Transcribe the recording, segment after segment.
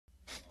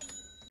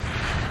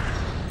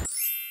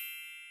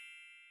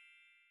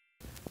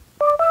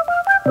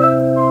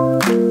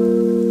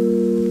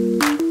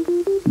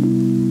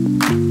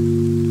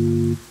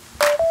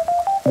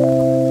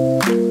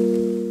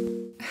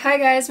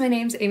guys, my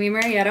name's Amy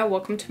Marietta.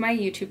 Welcome to my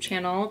YouTube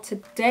channel.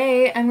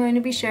 Today I'm going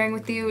to be sharing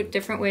with you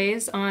different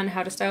ways on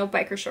how to style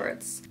biker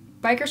shorts.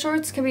 Biker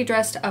shorts can be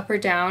dressed up or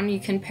down. You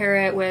can pair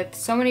it with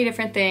so many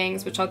different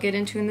things, which I'll get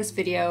into in this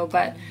video,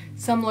 but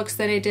some looks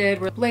that I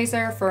did were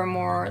blazer for a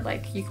more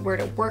like you could wear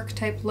to work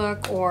type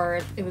look,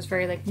 or it was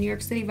very like New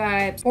York City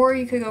vibes, or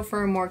you could go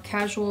for a more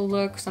casual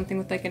look, something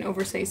with like an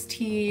oversized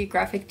tee,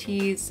 graphic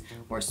tees,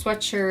 or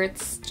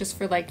sweatshirts just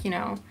for like, you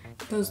know,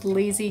 those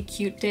lazy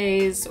cute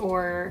days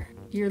or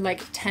your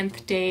like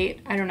 10th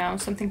date, I don't know,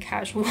 something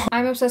casual.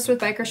 I'm obsessed with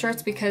biker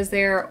shorts because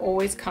they're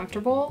always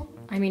comfortable.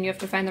 I mean, you have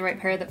to find the right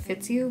pair that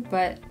fits you,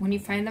 but when you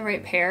find the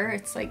right pair,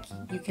 it's like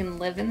you can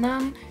live in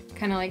them,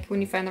 kind of like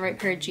when you find the right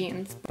pair of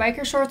jeans.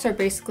 Biker shorts are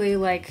basically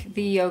like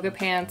the yoga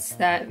pants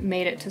that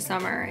made it to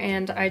summer,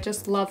 and I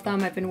just love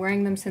them. I've been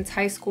wearing them since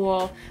high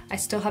school. I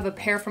still have a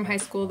pair from high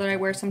school that I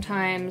wear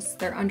sometimes.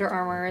 They're Under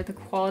Armour. The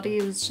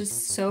quality was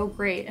just so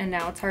great, and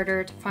now it's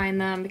harder to find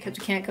them because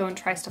we can't go and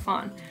try stuff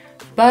on.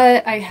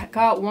 But I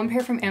got one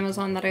pair from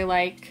Amazon that I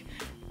like,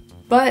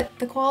 but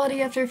the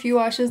quality after a few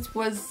washes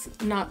was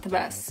not the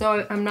best.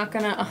 So I'm not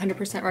gonna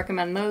 100%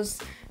 recommend those.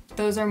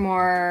 Those are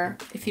more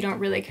if you don't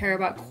really care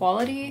about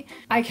quality.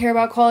 I care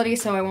about quality,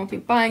 so I won't be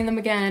buying them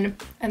again.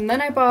 And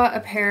then I bought a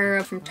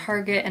pair from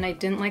Target and I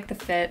didn't like the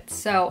fit.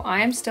 So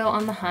I am still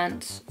on the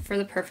hunt for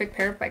the perfect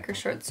pair of biker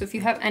shorts. So if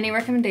you have any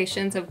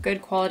recommendations of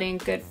good quality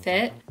and good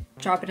fit,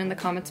 drop it in the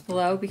comments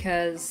below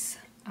because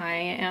I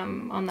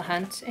am on the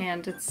hunt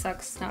and it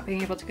sucks not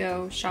being able to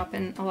go shop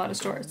in a lot of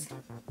stores.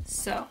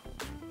 So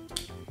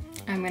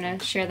I'm gonna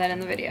share that in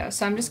the video.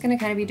 So I'm just gonna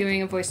kind of be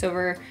doing a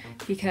voiceover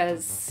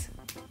because,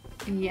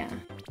 yeah.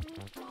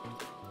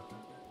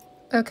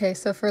 Okay,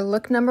 so for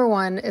look number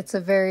one, it's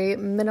a very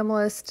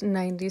minimalist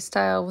 90s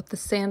style with the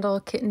sandal,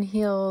 kitten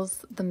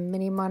heels, the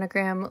mini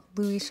monogram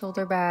Louis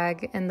shoulder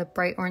bag, and the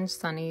bright orange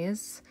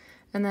sunnies.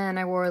 And then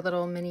I wore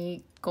little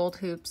mini gold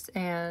hoops,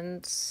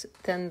 and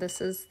then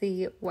this is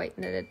the white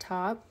knitted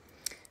top.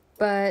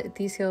 But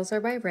these heels are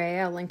by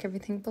Ray. I'll link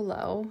everything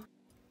below.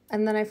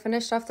 And then I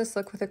finished off this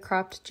look with a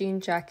cropped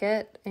jean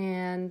jacket,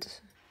 and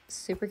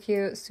super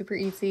cute, super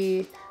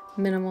easy,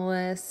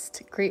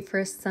 minimalist, great for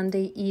a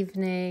Sunday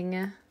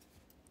evening.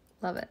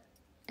 Love it.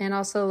 And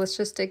also, let's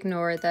just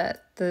ignore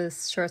that the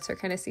shorts are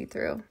kind of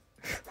see-through.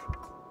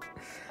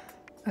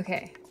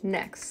 Okay,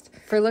 next.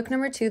 For look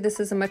number two,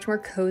 this is a much more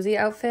cozy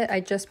outfit. I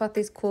just bought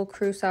these cool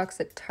crew socks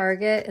at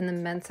Target in the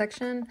men's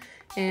section,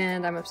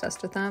 and I'm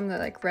obsessed with them. They're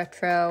like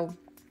retro.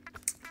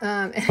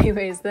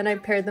 Anyways, then I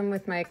paired them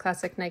with my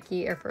classic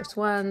Nike Air Force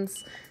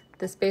Ones,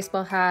 this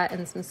baseball hat,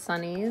 and some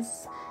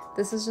sunnies.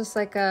 This is just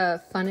like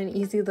a fun and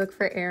easy look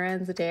for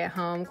errands, a day at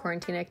home,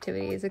 quarantine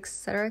activities,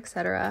 etc.,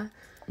 etc.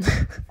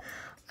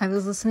 I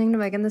was listening to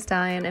Megan Thee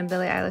Stallion and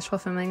Billie Eilish while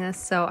filming this,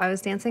 so I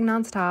was dancing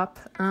nonstop.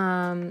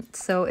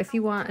 So if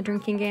you want a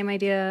drinking game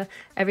idea,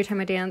 every time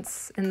I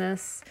dance in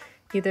this,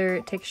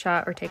 either take a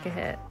shot or take a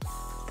hit.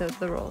 Those are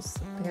the rules,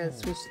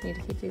 because we just need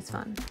to keep these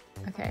fun.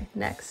 Okay,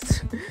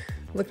 next.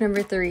 Look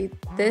number three.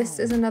 This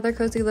is another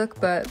cozy look,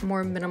 but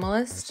more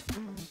minimalist.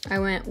 I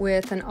went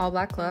with an all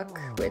black look,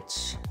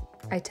 which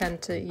I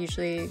tend to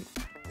usually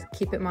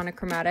keep it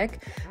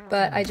monochromatic,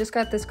 but I just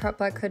got this crop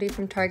black hoodie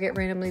from Target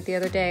randomly the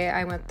other day.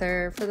 I went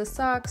there for the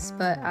socks,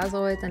 but as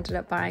always ended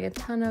up buying a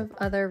ton of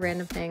other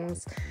random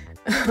things.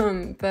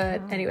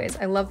 But anyways,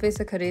 I love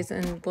basic hoodies,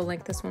 and we'll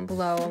link this one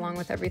below along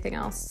with everything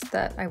else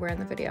that I wear in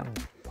the video.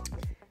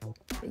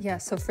 Yeah,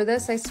 so for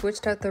this I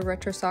switched out the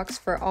retro socks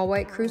for all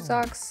white crew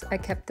socks. I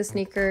kept the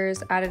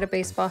sneakers, added a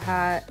baseball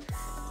hat,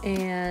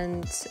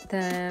 and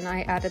then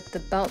I added the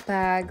belt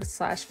bag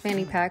slash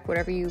fanny pack,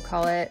 whatever you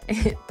call it,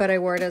 but I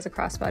wore it as a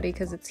crossbody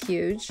because it's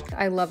huge.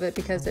 I love it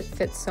because it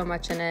fits so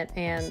much in it,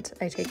 and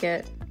I take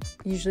it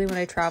usually when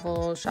I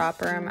travel,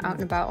 shop, or I'm out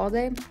and about all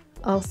day.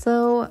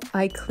 Also,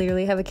 I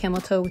clearly have a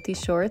camel toe with these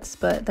shorts,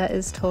 but that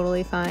is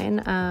totally fine.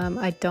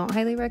 I don't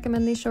highly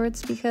recommend these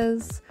shorts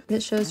because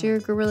it shows your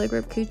gorilla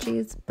grip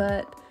coochies,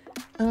 but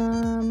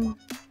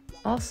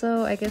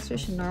also I guess we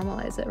should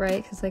normalize it,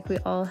 right? Because like we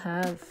all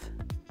have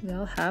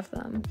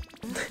them.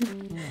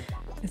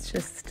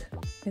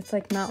 It's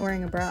like not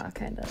wearing a bra,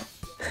 kind of.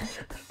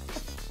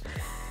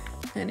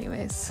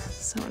 Anyways,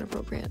 so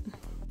inappropriate.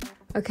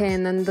 Okay,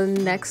 and then the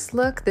next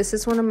look, this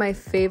is one of my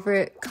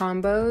favorite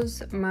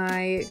combos.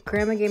 My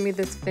grandma gave me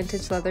this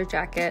vintage leather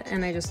jacket,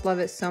 and I just love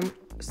it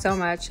so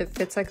much. It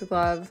fits like a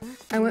glove.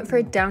 I went for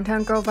a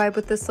downtown girl vibe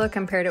with this look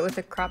and paired it with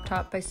a crop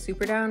top by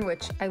Superdown,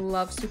 which I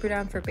love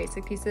Superdown for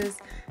basic pieces.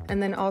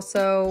 And then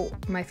also,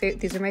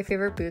 these are my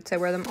favorite boots. I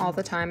wear them all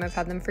the time. I've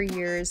had them for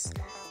years.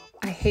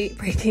 I hate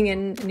breaking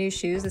in new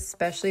shoes,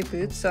 especially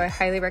boots, so I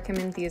highly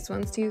recommend these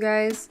ones to you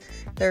guys.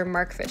 They're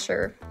Mark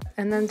Fisher.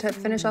 And then to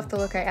finish off the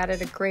look, I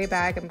added a gray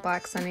bag and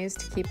black sunnies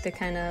to keep the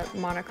kind of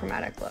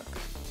monochromatic look.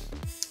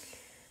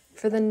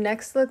 For the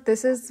next look,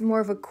 this is more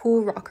of a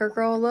cool rocker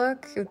girl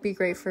look. It would be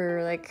great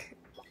for like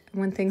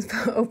when things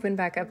open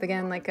back up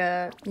again, like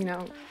a, you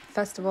know,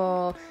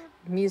 festival,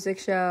 music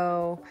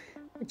show,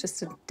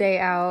 just a day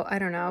out, I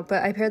don't know.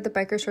 But I paired the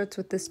biker shorts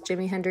with this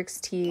Jimi Hendrix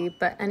tee,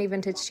 but any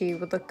vintage tee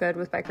would look good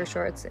with biker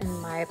shorts in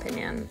my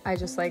opinion. I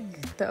just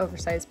like the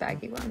oversized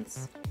baggy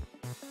ones.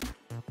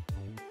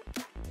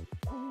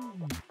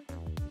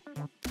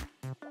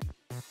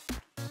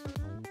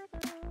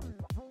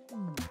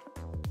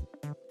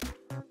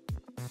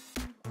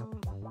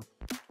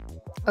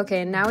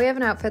 Okay, now we have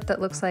an outfit that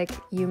looks like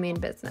you mean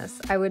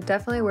business. I would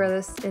definitely wear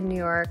this in New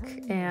York,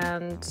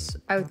 and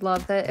I would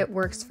love that it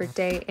works for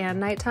day and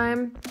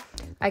nighttime.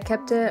 I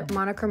kept it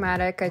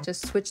monochromatic. I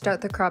just switched out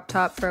the crop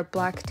top for a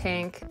black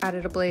tank,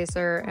 added a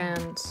blazer,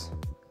 and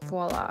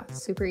voila,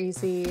 super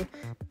easy.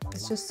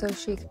 It's just so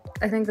chic.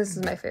 I think this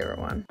is my favorite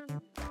one.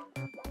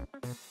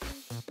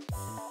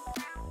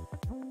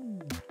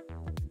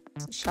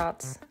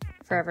 Shots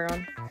for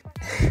everyone.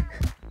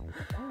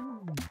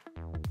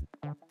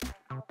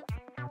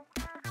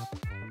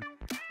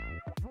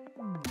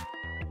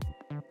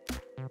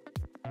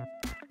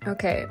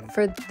 Okay,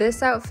 for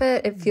this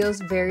outfit, it feels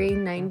very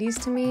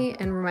 90s to me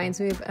and reminds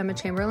me of Emma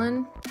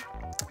Chamberlain.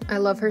 I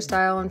love her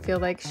style and feel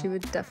like she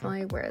would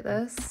definitely wear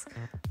this.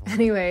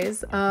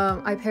 Anyways,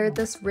 I paired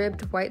this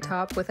ribbed white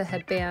top with a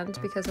headband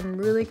because I'm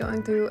really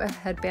going through a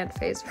headband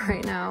phase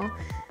right now.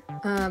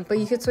 But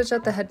you could switch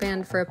out the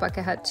headband for a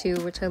bucket hat too,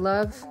 which I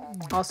love,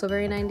 also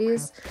very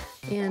 90s.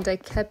 And I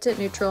kept it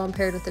neutral and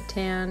paired with a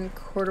tan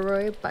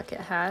corduroy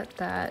bucket hat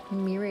that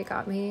Mireille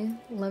got me.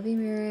 Love you,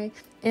 Mireille.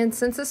 And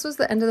since this was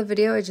the end of the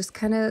video, I just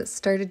kind of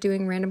started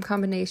doing random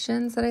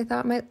combinations that I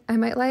thought I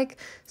might like.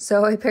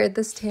 So I paired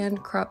this tan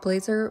crop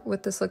blazer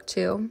with this look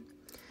too.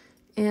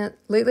 And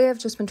lately I've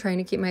just been trying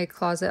to keep my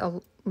closet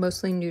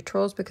mostly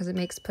neutrals because it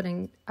makes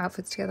putting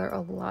outfits together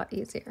a lot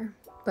easier.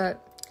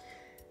 But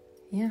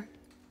yeah,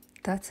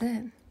 that's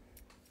it.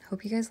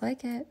 Hope you guys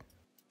like it.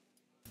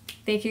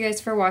 Thank you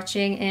guys for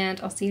watching, and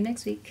I'll see you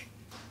next week.